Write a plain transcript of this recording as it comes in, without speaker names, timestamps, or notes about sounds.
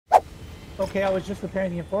Okay, I was just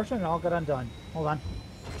repairing the enforcer and it all got undone. Hold on.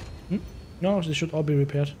 Hmm? No, they should all be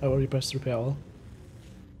repaired. I already pressed repair all.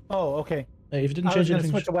 Oh, okay. If you didn't I change was gonna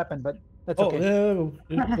anything, switch a weapon, but that's oh,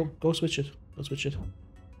 okay. go switch it. Go switch it.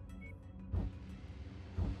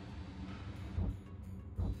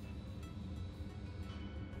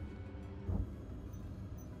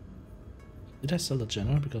 Did I sell the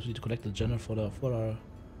general? Because we need to collect the general for our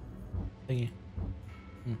thingy.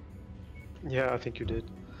 Hmm. Yeah, I think you did.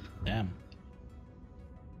 Damn.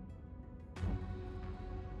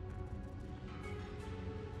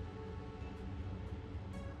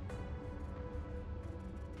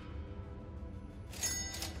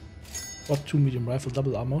 Got 2 medium rifle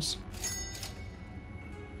double ammos.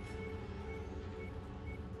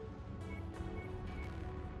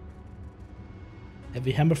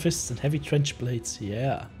 Heavy hammer fists and heavy trench blades,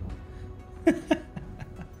 yeah.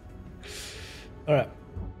 Alright.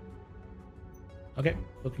 Okay,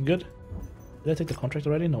 looking good. Did I take the contract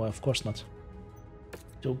already? No, of course not.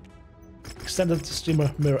 So, extended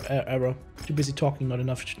streamer mirror error. Too busy talking, not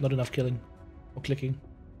enough killing or clicking.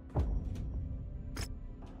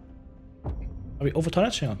 Are we over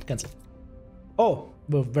tonnage? Hang on, cancel. Oh,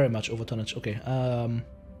 we're very much over tonnage. Okay.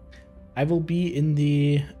 I will be in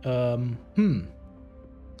the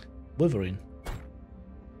Wolverine.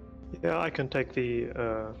 Yeah, I can take the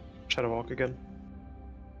Shadowhawk again.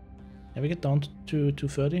 Can we get down to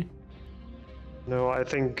 230? No, I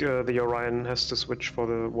think the Orion has to switch for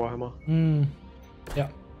the Warhammer. Yeah.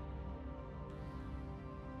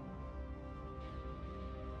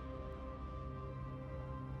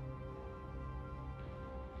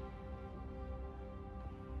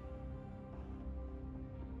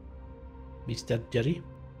 Mr. Jerry.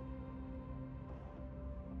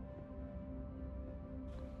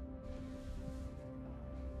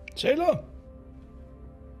 Sailor!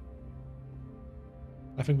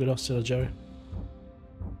 I think we lost Sailor Jerry.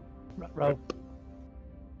 Row.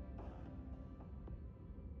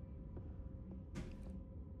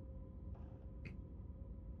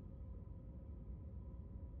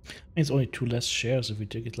 It's only 2 less shares if we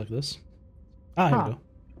take it like this. Ah, here we go.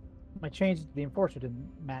 My change to the enforcer didn't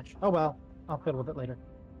match. Oh well, I'll fiddle with it later.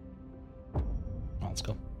 Oh, let's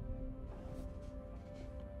go.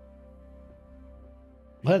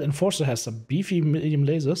 Well, enforcer has some beefy medium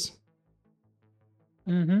lasers.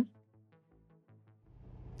 Mm-hmm.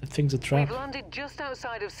 That thing's a trap. We've landed just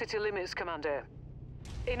outside of city limits, Commander.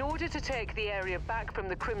 In order to take the area back from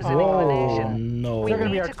the Crimson Inclination, no. Is there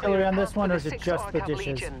going to be artillery on this one, or is it just the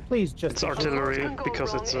dishes? Please, just it's artillery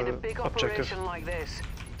because it's an objective. Like this.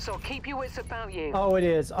 So keep your wits about you. Oh, it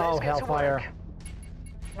is. Oh, hellfire.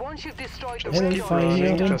 Once you've destroyed the just keep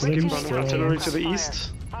running artillery to the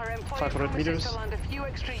east. 500 meters. To land a few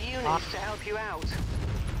extra units to help you out.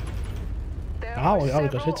 There Ow, are I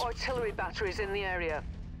got several hit. artillery batteries in the area.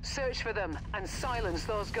 Search for them and silence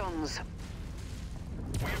those guns.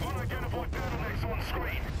 We've unidentified bottlenecks on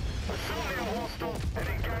screen. Assume hostile and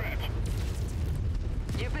engage.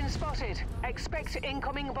 You've been spotted. Expect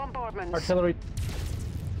incoming bombardments. Artillery.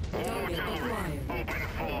 Open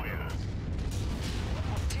fire.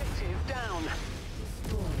 Objective down.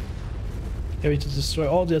 Yeah, we need to destroy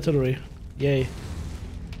all the artillery. Yay.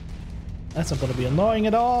 That's not gonna be annoying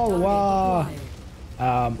at all. Wow.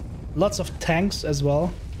 Lots of tanks as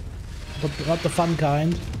well, but not the fun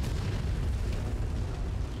kind.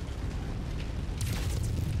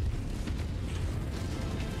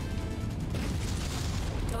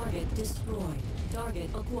 Target destroyed. Target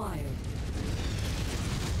acquired.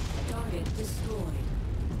 Target destroyed.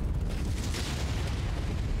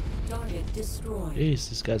 Target destroyed. Jeez,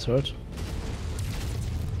 this guy's hurt.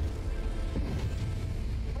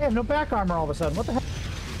 I have no back armor all of a sudden. What the heck?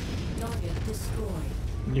 Target destroyed.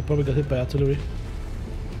 You probably got hit by artillery.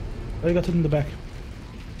 Oh, you got hit in the back.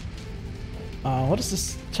 What is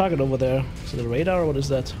this target over there? Is it a radar or what is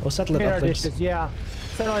that? Oh, satellite Radar uplink. dishes, yeah.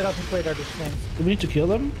 Satellite uplink radar dish things. Do we need to kill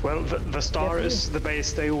them? Well, the star is the base.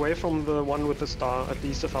 Stay away from the one with the star at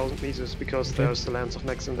least 1,000 meters because there's the Lance of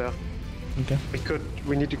Mechs in there. Okay.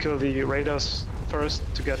 We need to kill the radars first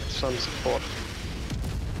to get some support.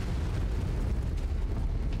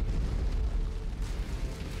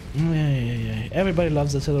 Yeah. Everybody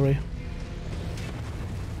loves artillery.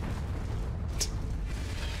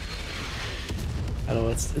 I don't know,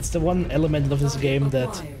 it's the one element of this game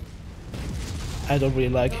that I don't really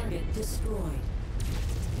like. Target destroyed.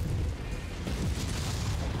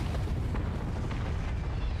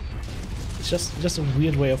 It's just a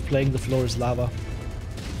weird way of playing the floor is lava.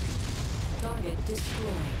 Target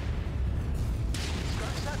destroyed.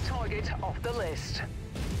 Scratch that target off the list.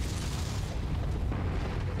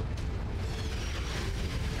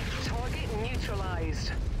 Target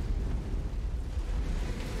neutralized.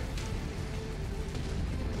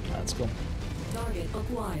 Let's go. Target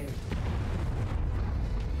acquired.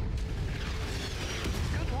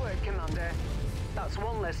 Good work, Commander. That's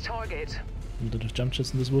one less target. Do the jump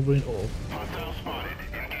shots in this Wolverine. Oh, Hostile spotted.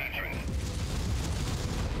 Engaging.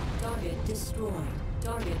 Target destroyed.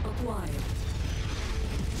 Target acquired.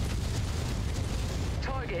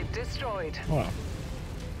 Target destroyed. wow.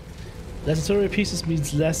 Less artillery pieces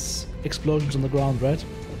means less explosions on the ground, right?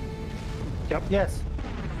 Yep. Yes.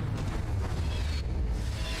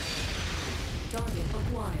 Target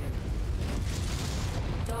acquired.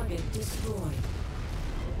 Target destroyed.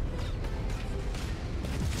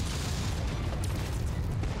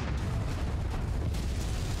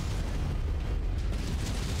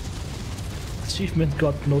 Achievement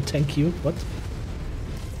got no thank you. What?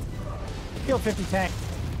 Kill 50 tank.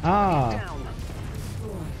 Ah, Down.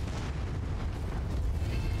 Destroyed.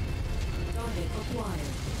 Target acquired.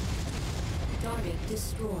 Target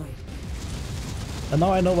destroyed. and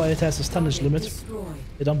now I know why it has a tonnage Target limit. destroyed.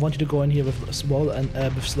 They don't want you to go in here with small and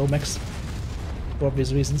with slow mechs for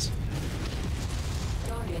obvious reasons.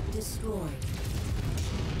 Target destroyed.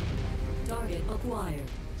 Target acquired.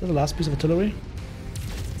 Is that the last piece of artillery?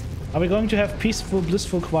 Are we going to have peaceful,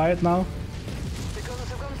 blissful quiet now? The guns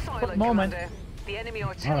have gone silent, moment. Commander. The enemy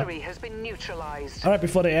artillery has been neutralized. Alright,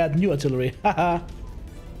 before they add new artillery. Haha.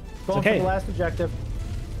 Going okay. for the last objective.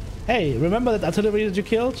 Hey, remember that artillery that you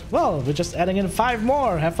killed? Well, we're just adding in 5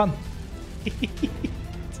 more. Have fun.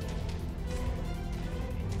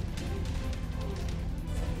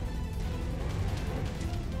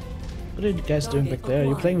 What are you guys doing back there? Are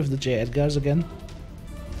you playing with the J. Edgars again?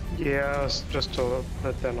 Yeah, just so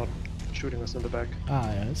that they're not shooting us in the back. Ah,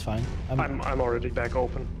 yeah, it's fine. I'm already back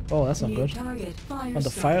open. Oh, that's not New good. target fire On the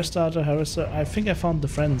starter. Firestarter, Harriser. I think I found the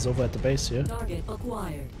friends over at the base here. Target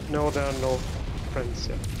acquired. No, there are no friends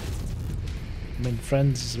yet. I mean,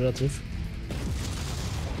 friends is relative.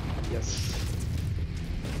 Yes.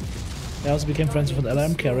 I also became friends with an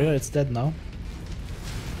LRM carrier. It's dead now.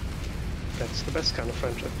 That's the best kind of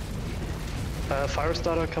friendship.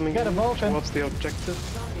 Firestarter coming Got a in Vulcan. towards the objective.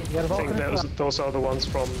 You got a I think Vulcan in front. those are the ones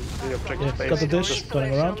from the objective Yeah, base. got the dish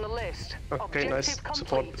going around. On the list. Okay, nice. Objective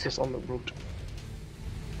Support complete. is on the route.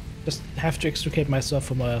 Just have to extricate myself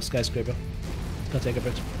from a skyscraper. It's gonna take a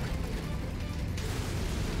bit.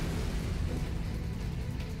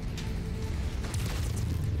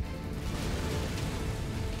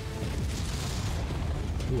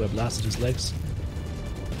 Ooh, I blasted his legs.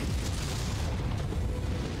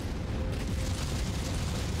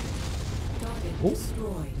 Target Oh.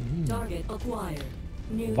 destroyed. Target acquired.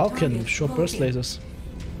 New Vulcan, target short burst located. lasers.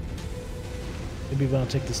 Maybe we wanna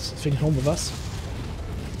take this thing home with us.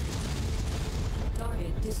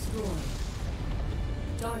 Target destroyed.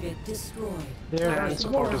 Target destroyed. There And is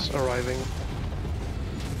support more. is arriving.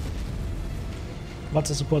 What's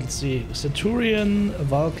the support? Let's see. Centurion, a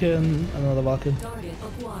Vulcan, another Vulcan. Target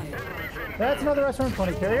acquired. That's another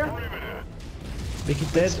S-120 carrier. Make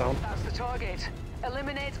it dead. It's down. That's the target.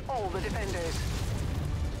 Eliminate all the defenders.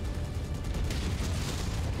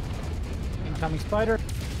 Incoming spider.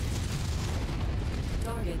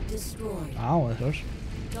 Target destroyed. Ow, that hurt.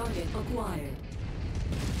 Target acquired.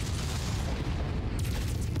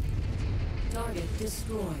 Target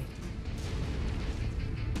destroyed.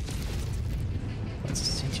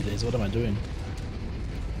 What's a CT laser? What am I doing?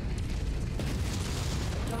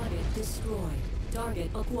 Target destroyed. Target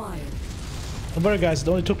acquired. Don't worry guys, it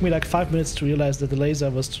only took me like 5 minutes to realize that the laser I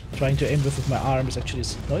was trying to aim with my arm is actually...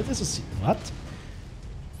 No, this is... What?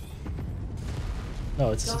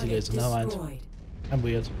 No, it's a CT Target laser, never mind. destroyed. I'm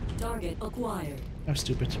weird. Target acquired. I'm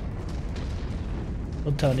stupid.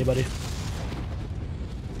 Don't tell anybody.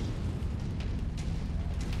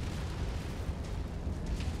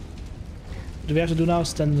 What do we have to do now?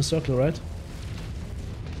 Stand in a circle, right?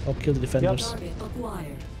 Or kill the defenders. Target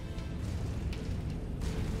acquired.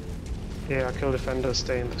 Yeah, kill defender,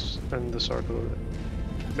 stay in the circle.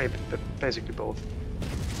 Maybe, but basically both.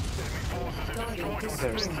 Target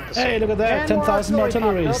There's destroyed. the Hey, look at that! And 10,000 more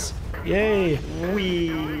artilleries! Yay!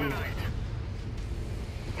 Wee.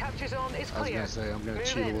 Capture zone is I was clear. gonna say I'm gonna Move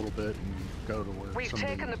cheat in. a little bit and go to where We've some of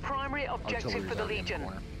taken the primary objective artillery's for the already in the Legion.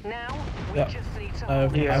 corner. Now, we Yeah. just need to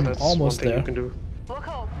hold Yeah, I'm that's almost one thing there. you can do. Look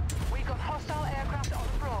up. We've got hostile aircraft on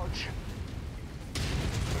approach.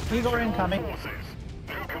 Eagle incoming. Forces.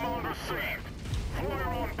 New commander saved. Fire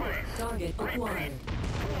on base. Target acquired.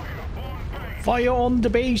 Fire on the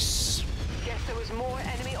base! Guess there was more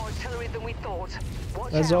enemy artillery than we thought.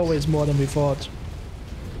 Watch There's out. always more than we thought.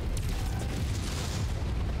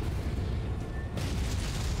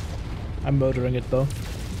 I'm murdering it though.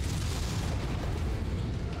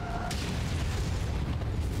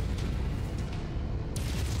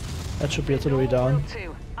 That should be artillery down.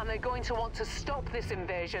 And they're going to want to stop this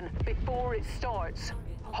invasion before it starts.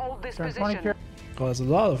 Hold this Turn 20 position. Oh, there's a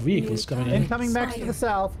lot of vehicles coming in. Incoming mechs to the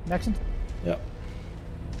south. Mechs in Yeah.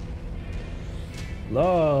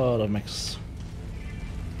 Lot of mechs.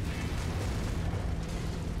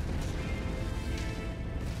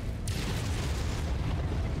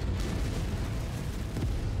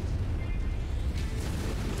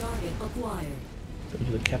 Target acquired. Go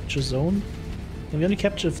to the capture zone. Can we only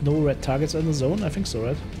capture if no red targets are in the zone? I think so,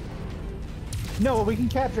 right? No, we can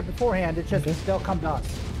capture it beforehand. It's just Okay. they'll come to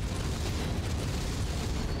us.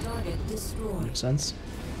 Target destroyed. Makes sense.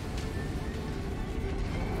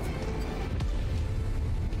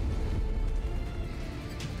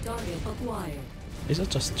 Target acquired. Is it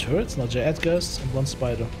just turrets? No, jet ghosts and one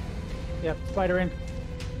spider. Yep, spider in.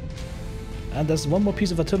 And there's one more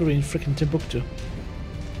piece of artillery in freaking Timbuktu.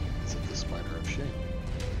 Is it the spider of shame?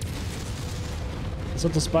 Is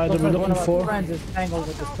that the spider Looks we're like one looking of our for? friends is tangled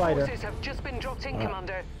with the spider. Forces have just been dropped in,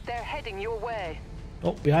 Commander. They're heading your way.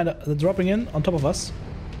 Oh, behind they're dropping in on top of us.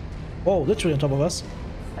 Oh, literally on top of us.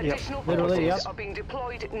 Additional literally, forces yep. are being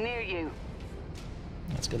deployed near you.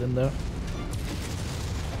 Let's get in there.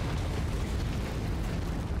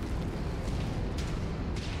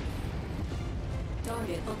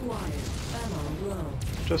 Target acquired. Ammo low.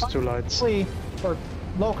 Just 2 lights. Flea or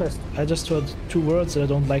locust. I just heard 2 words that I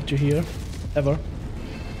don't like to hear. Ever.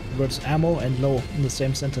 The words ammo and low in the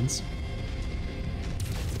same sentence.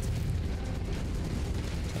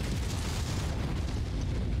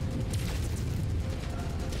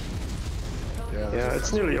 Yeah,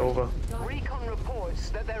 it's nearly over. Recon reports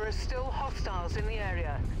that there are still hostiles in the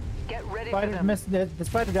area. Get ready for Spider's them. missed the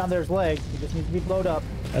spider down there's legs. It just needs to be blowed up.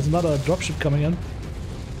 There's another dropship coming in.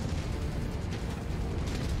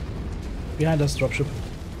 Behind us, dropship.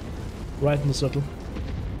 Right in the circle.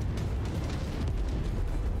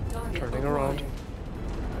 Target Turning around. acquired.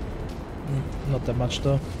 Not that much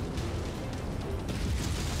though.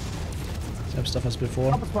 Same stuff as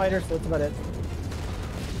before. Couple spiders, that's about it.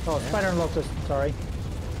 Oh, spider and locust, sorry.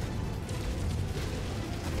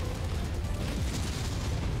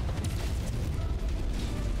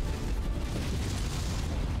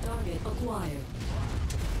 Target acquired.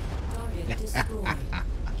 Target destroyed.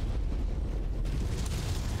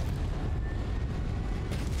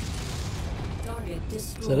 Target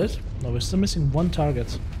Is destroyed. that it? No, we're still missing one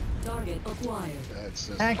target. Target acquired. It's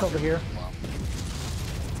this Tank over here. Wow.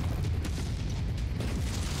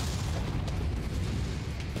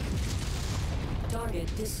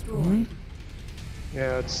 Target destroyed.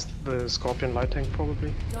 Yeah, it's the Scorpion light tank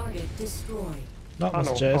probably. Target destroyed. No, Oh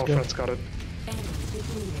that's no, JS go. Alfred's got it. Enemy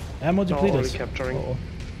depleted. Ammo depleted. already capturing. Uh-oh.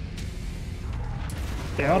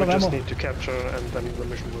 Yeah, Out we of just ammo. need to capture and then the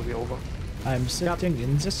mission will be over. I'm sitting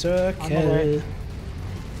in the way. circle.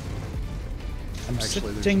 I'm Actually,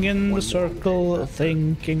 there's sitting in one the more circle,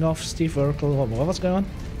 thing. thinking of Steve Urkel. What's going on?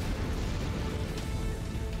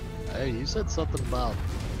 Hey, you said something about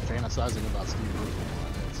fantasizing about Steve Urkel.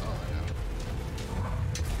 That's all I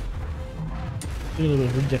know. Doing a little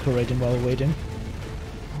bit of redecorating while waiting.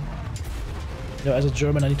 You know, as a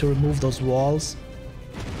German, I need to remove those walls.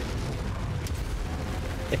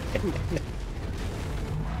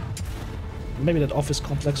 Maybe that office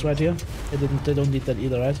complex right here. They don't need that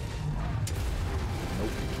either, right?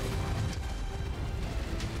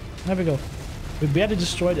 There we go. We barely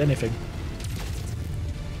destroyed anything.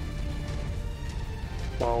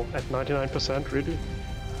 Wow, at 99%, really?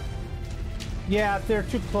 Yeah, if they're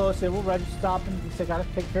too close, it will register stop and they gotta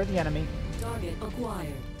take care of the enemy. Target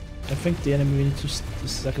acquired. I think the enemy needs to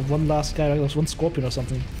is like one last guy, like there's one scorpion or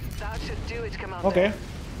something. That should do it, Commander. Okay,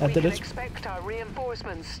 that We did can it. expect our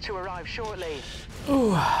reinforcements to arrive shortly.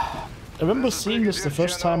 I remember seeing this the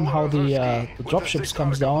first time, how the dropships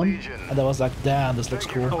comes down, and I was like, damn, this looks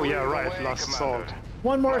cool. Oh yeah, right, last assault.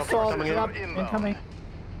 One more Okay, assault, coming in. up, incoming.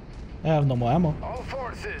 I have no more ammo. All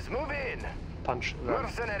forces, move in. Punch them.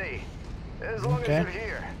 Mercenary. As long Okay. as you're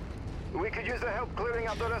here, we could use the help clearing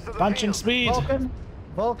out the rest of the Punching field. speed!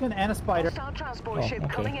 Vulcan, and a spider. Hostile transport Oh, ship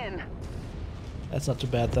okay. coming in. That's not too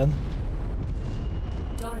bad then.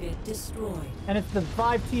 Target destroyed. And it's the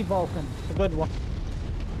 5T Vulcan, the good one.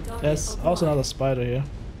 Target There's also acquired. another spider here.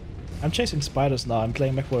 I'm chasing spiders now, I'm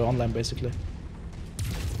playing Mechwarrior online basically.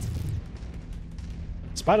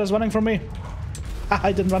 Spider's running from me!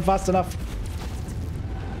 I didn't run fast enough!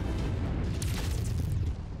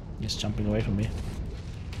 He's jumping away from me.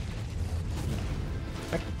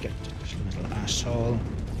 Back at you, little asshole.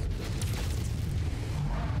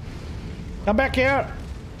 Come back here!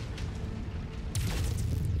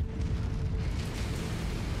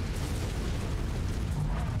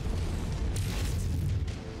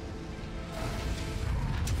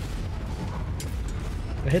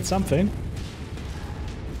 hit something.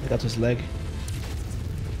 I got his leg.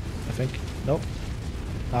 I think. Nope.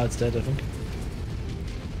 Now it's dead, I think.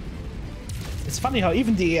 It's funny how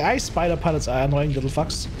even the AI spider pilots are annoying little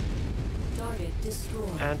fucks. Target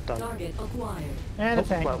destroyed. And done. Target acquired. And a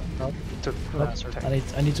tank. Well, no, took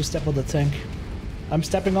I need to step on the tank. I'm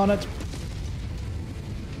stepping on it.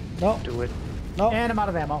 No. Do it. No. And I'm out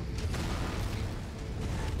of ammo.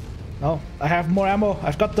 No. I have more ammo.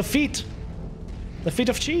 I've got the feet. The feet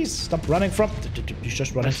of cheese. Stop running from. He's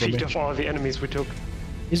just running from me. Feet of all the enemies we took.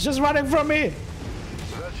 He's just running from me.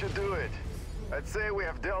 That should do it. I'd say we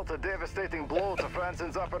have dealt a devastating blow to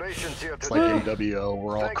Franzen's operations here It's today. like MWO.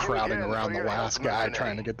 We're all Thank you crowding again around for the your last help, guy, Mercenary.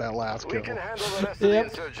 trying to get that last We kill. can handle the rest of the Yep.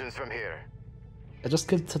 insurgents from here. I just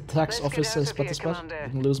killed the tax Let's get officers, out of but here, this much. Commander.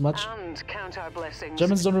 Didn't lose much. And count our blessings.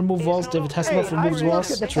 Germans don't remove It's walls. not David all Hasselhoff bad. removes I walls.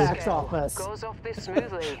 look at the True. tax office. Goes off this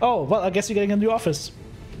smoothly. Oh, well, I guess you're getting a new office.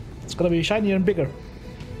 It's gonna be shinier and bigger.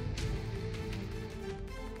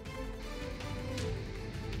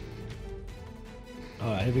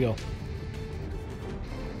 Alright, here we go.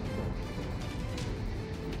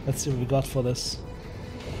 Let's see what we got for this.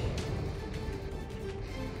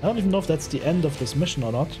 I don't even know if that's the end of this mission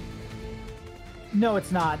or not. No,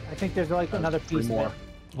 it's not. I think there's like another Three piece more. of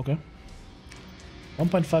it. Okay.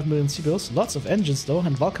 1.5 million CBOs. Lots of engines though,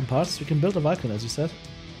 and Vulcan parts. We can build a Vulcan, as you said.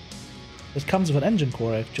 It comes with an engine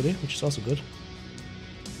core actually, which is also good.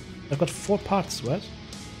 I've got 4 parts, right?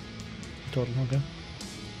 Total, okay.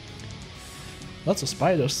 Lots of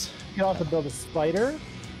spiders. You can also build a spider.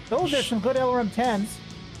 Oh, there's some good LRM-10s.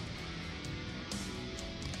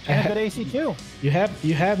 And a good AC-2. You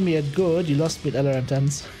have me at good, you lost me at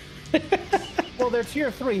LRM-10s. Well, they're tier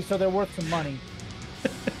 3, so they're worth some money.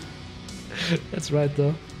 That's right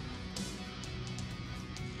though.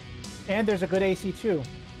 And there's a good AC-2.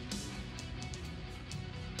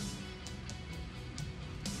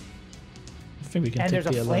 I think we can And take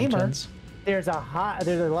there's the a flamer. LRM-10s. There's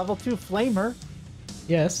a level 2 flamer.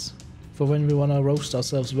 Yes, for when we want to roast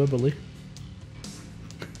ourselves verbally.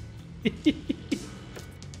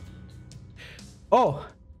 Oh!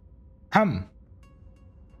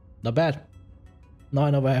 Not bad. Now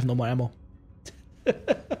I know I have no more ammo.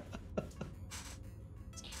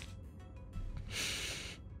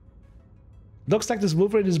 Looks like this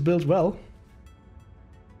Wolverine is built well.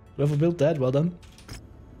 Whoever built that, well done.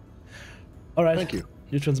 Alright. Thank you.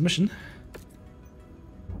 New transmission.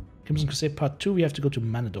 Crimson Crusade Part 2, we have to go to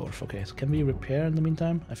Manadorf. Okay, so can we repair in the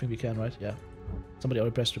meantime? I think we can, right? Yeah. Somebody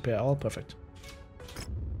already pressed repair all. Perfect.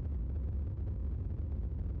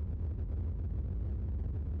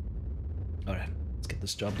 Alright, let's get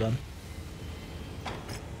this job done.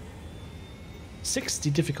 60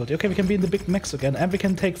 difficulty. Okay, we can be in the big mechs again, and we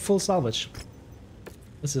can take full salvage.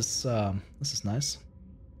 This is nice.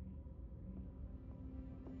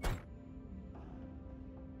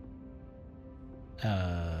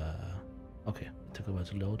 Okay, it took a while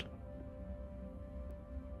to load.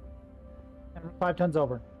 And 5 tons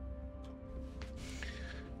over.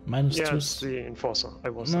 Minus Yeah, 2. it's the enforcer. I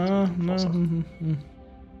was No, the no. enforcer.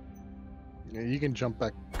 Yeah, you can jump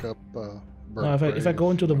back up. No, if I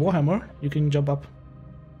go into the Warhammer, you can jump up.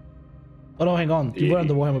 Oh no, hang on. You were on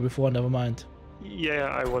the Warhammer before. Never mind. Yeah,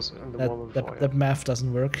 I was in the one before. That math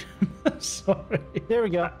doesn't work. Sorry. There we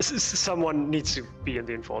go. Someone needs to be in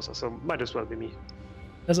the enforcer, so might as well be me.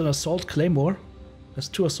 There's an assault claymore. There's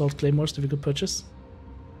 2 assault claymores that we could purchase.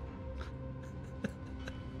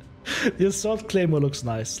 The assault claymore looks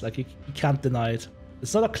nice. Like you can't deny it.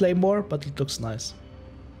 It's not a claymore, but it looks nice.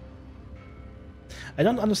 I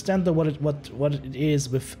don't understand what it is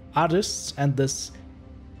with artists and this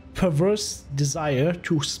perverse desire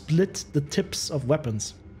to split the tips of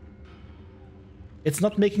weapons. It's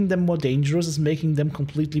not making them more dangerous, it's making them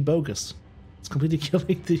completely bogus. It's completely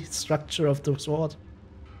killing the structure of the sword.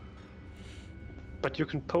 But you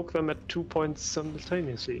can poke them at 2 points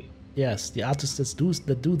simultaneously. Yes, the artists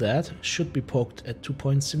that do that should be poked at 2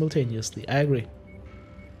 points simultaneously. I agree.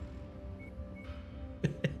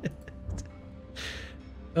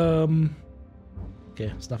 Okay,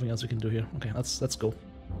 there's nothing else we can do here. Okay, let's go.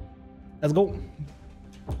 Let's go.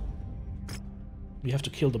 We have to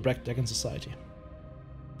kill the Dragon Society.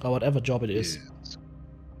 Or whatever job it is. Yes.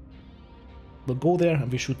 We'll go there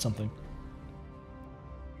and we shoot something.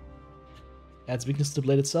 Adds weakness to the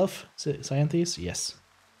blade itself. Scientist? Yes.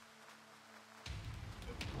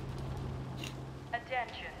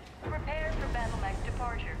 Attention. Prepare for BattleTech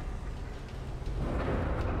departure.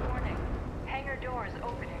 Warning. Hangar doors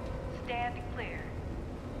opening. Stand clear.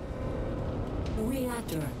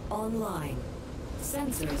 Reactor online.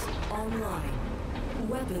 Sensors online.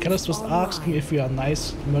 Weapons Kenneth was online. asking if we are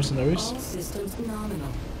nice mercenaries. All systems nominal.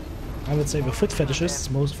 I would say we're foot fetishists,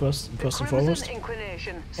 first and foremost.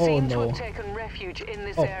 Inclination Oh, seem to no. have taken refuge in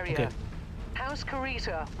this Oh, area. okay. House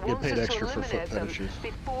Karita Get wants paid us to extra for foot eliminate them fetishes.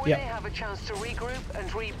 before Yeah. they have a chance to regroup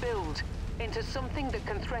and rebuild into something that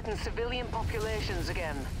can threaten civilian populations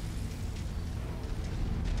again.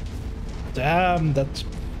 Damn, that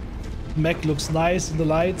mech looks nice in the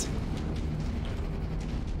light.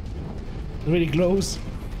 It really glows.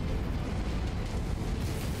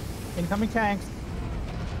 Incoming tanks,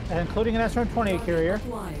 including an S-128 carrier.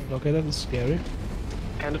 Acquired. Okay, that is scary.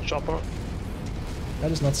 And a chopper.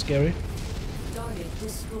 That is not scary. Target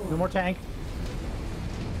destroyed. One more tank.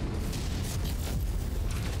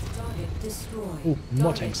 Target destroyed. Ooh,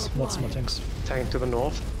 more Target tanks. Lots more acquired. tanks. Tank to the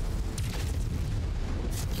north.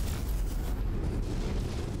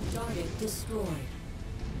 Target destroyed.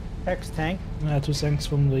 X tank. 2 tanks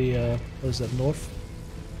from the, what is that, north?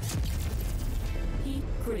 Heat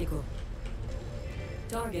critical.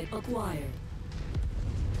 Target acquired.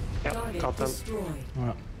 Yeah, Target got them. destroyed.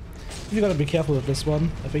 Alright. You gotta be careful with this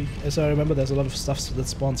one. I think, as I remember, there's a lot of stuff that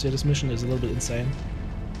spawns here. This mission is a little bit insane.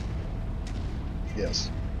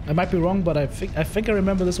 Yes. I might be wrong, but I think I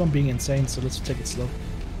remember this one being insane, so let's take it slow.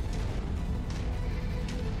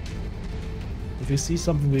 If you see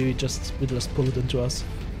something, we just pull it into us.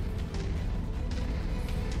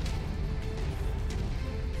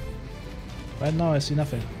 Right now I see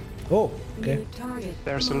nothing. Oh, okay. New target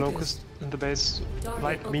There's a locust. locust in the base. Target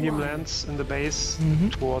Light medium acquired. lands in the base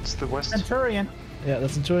Mhm. towards the west. Centurion. Yeah, the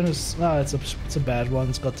Centurion is it's a bad one.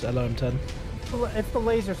 It's got LRM-10. It's the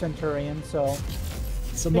laser Centurion, so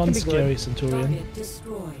It's a It can be non-scary good. Centurion. Target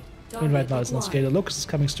destroyed. I mean, right now it's not scary. The acquired. Locust is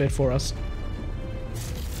coming straight for us.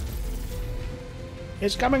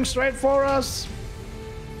 It's coming straight for us!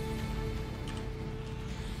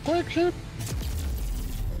 Quick ship!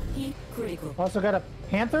 Heat critical. also got a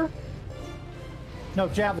Panther. No,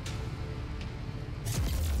 Javelin.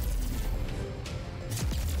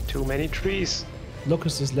 Too many trees.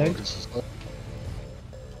 Locust is legged Focus is up.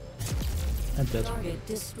 and dead. Target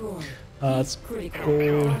destroyed. Let's Critical.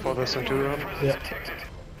 go. For the Centurion. Yeah. Detected.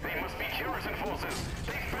 They must be Puritan forces.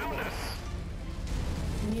 They found us.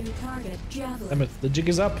 New target javelin. Damn it, the jig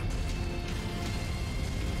is up.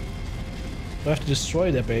 We have to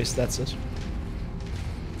destroy their base, that's it.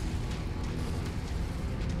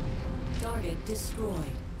 Target destroyed.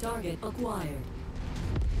 Target acquired.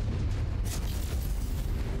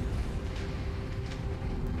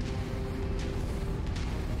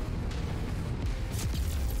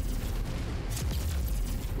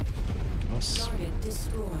 Us. Target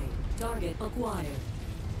destroyed. Target acquired.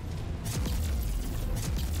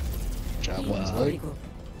 Javelin's Heat leg. critical.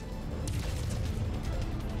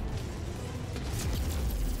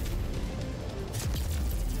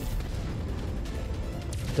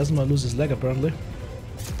 He doesn't want to lose his leg, apparently.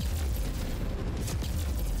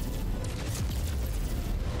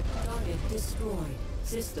 Target destroyed.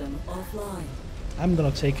 System offline. I'm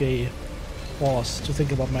gonna take a pause to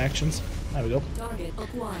think about my actions. There we go. Target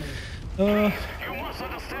acquired. Uh, You must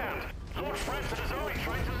understand. Lord Francis is only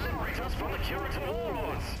trying to liberate us from the Puritan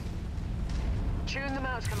warlords. Tune them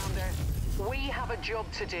out, Commander. We have a job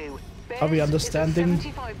to do. Are we Base is at understanding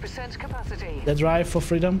 75% capacity. the drive for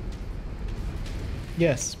freedom?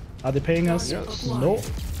 Yes. Are they paying us? Yes. No.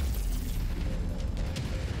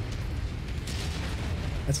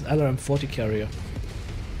 That's an LRM-40 carrier.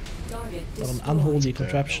 Target What an destroyed. unholy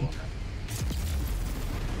contraption.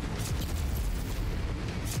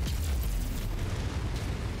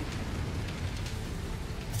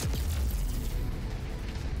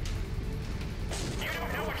 You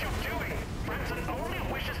don't know what you're doing. Branson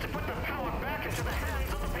only wishes to put the power back into the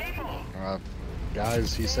hands of the people.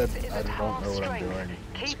 Guys, he said Base is I at don't half know what I'm strength. doing.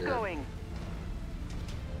 I'm Keep scared. going.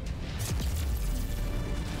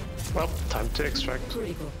 Well, time to extract.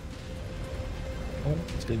 Critical. Oh,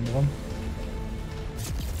 it's getting warm.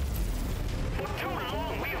 For too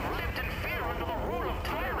long, we have lived in fear under the rule of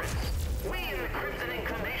tyrants. We in the Crimson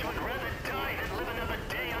Inclination would rather die than live another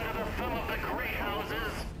day under the thumb of the Grey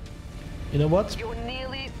Houses. You know what? You're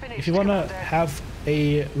nearly finished, If you wanna Commander. have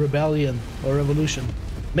a rebellion or revolution,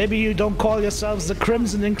 maybe you don't call yourselves the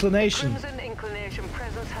Crimson Inclination. Crimson Inclination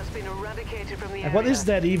presence has been eradicated from the Like, area. what is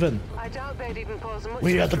that even? I doubt they'd even pose much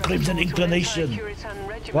We are the threat Crimson to an Inclination. entire Puritan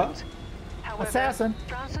regiment. What? However, Assassin.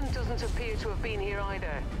 Branson doesn't appear to have been here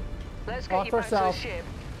either. Let's get Off you back to the herself. ship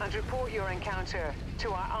and report your encounter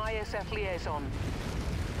to our ISF liaison.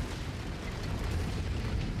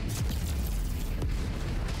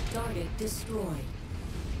 Target destroyed.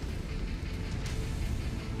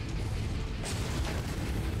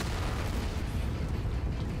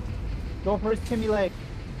 Go for his Timmy leg.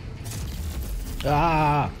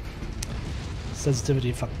 Ah!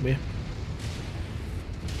 Sensitivity fucked me.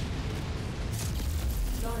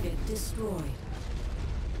 Target destroyed.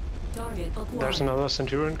 Target acquired. There's another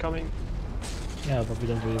Centurion coming. Yeah, but we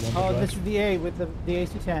don't really want Oh, to this is the A with the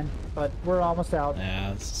AC-10, but we're almost out.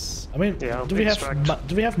 Yeah, it's, I mean, Yeah, do we extract.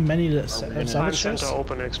 have many gonna Find salvage center ships?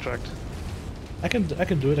 open extract. I can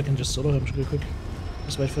do it. I can just solo him real quick.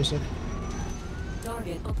 Just wait for a sec.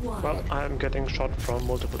 Target acquired. Well, I'm getting shot from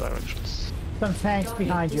multiple directions. Some tanks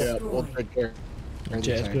behind you. Yeah, we'll take care.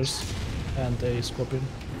 J-Edgars and a Scorpion.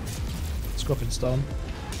 Scorpion's down.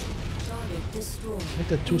 Target destroyed. I think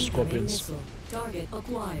there are two Incoming Scorpions. missile. Target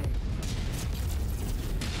acquired.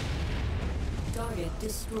 Target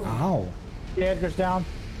destroyed. Ow! The Edgar's down.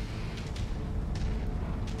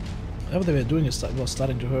 Whatever they were doing was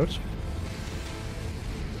starting to hurt.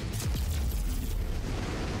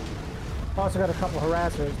 Also got a couple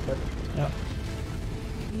harassers, but Yeah.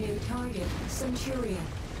 New target Centurion.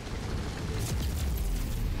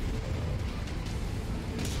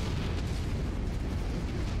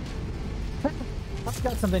 I've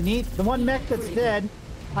got something neat. The one mech that's dead,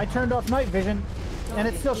 I turned off night vision, and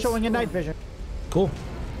it's still showing in night vision. Cool.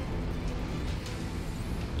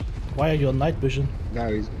 Why are you on night vision? No,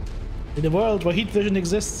 he's In a world where heat vision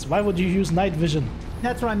exists, why would you use night vision?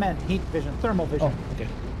 That's what I meant. Heat vision, thermal vision. Oh, okay.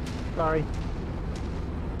 Sorry.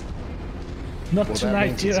 Not Well, that tonight,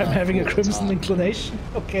 means dear. it's I'm not having a cool, it's crimson hot. inclination.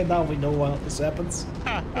 Okay, now we know why this happens.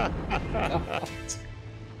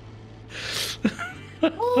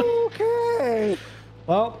 Okay.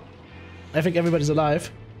 Well, I think everybody's alive.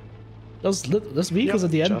 Those vehicles Yep,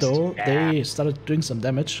 at the end, just. though, they started doing some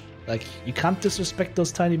damage. Like, you can't disrespect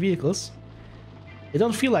those tiny vehicles. They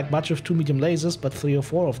don't feel like much with 2 medium lasers, but 3 or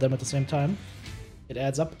 4 of them at the same time. It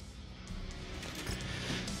adds up.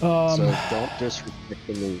 so don't disrespect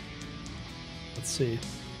the loot. Let's see.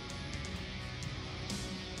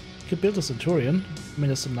 Could build a Centurion. I mean,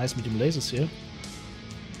 there's some nice medium lasers here.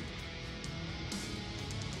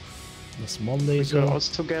 A small You laser. could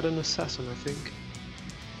also get an assassin, I think.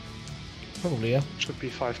 Probably, yeah. Should be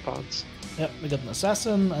 5 parts. Yeah, we got an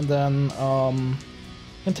assassin, and then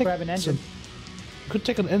can take Grab an engine. Could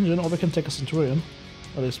take an engine, or we can take a Centurion.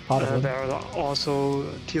 At least part of it. There are also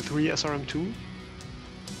tier 3 SRM2.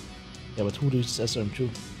 Yeah, but who does SRM2?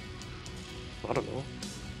 I don't know.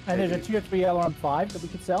 And there's a tier 3 LRM5 that we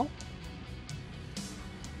could sell.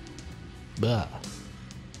 Bah.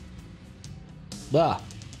 Bah.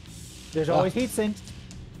 There's always heat sinks.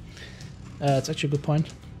 It's actually a good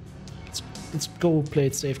point. Let's go play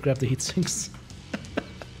it safe, grab the heat sinks.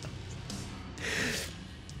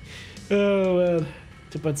 Oh man.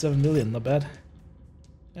 2.7 million, not bad.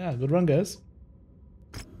 Yeah, good run, guys.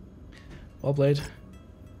 Well played.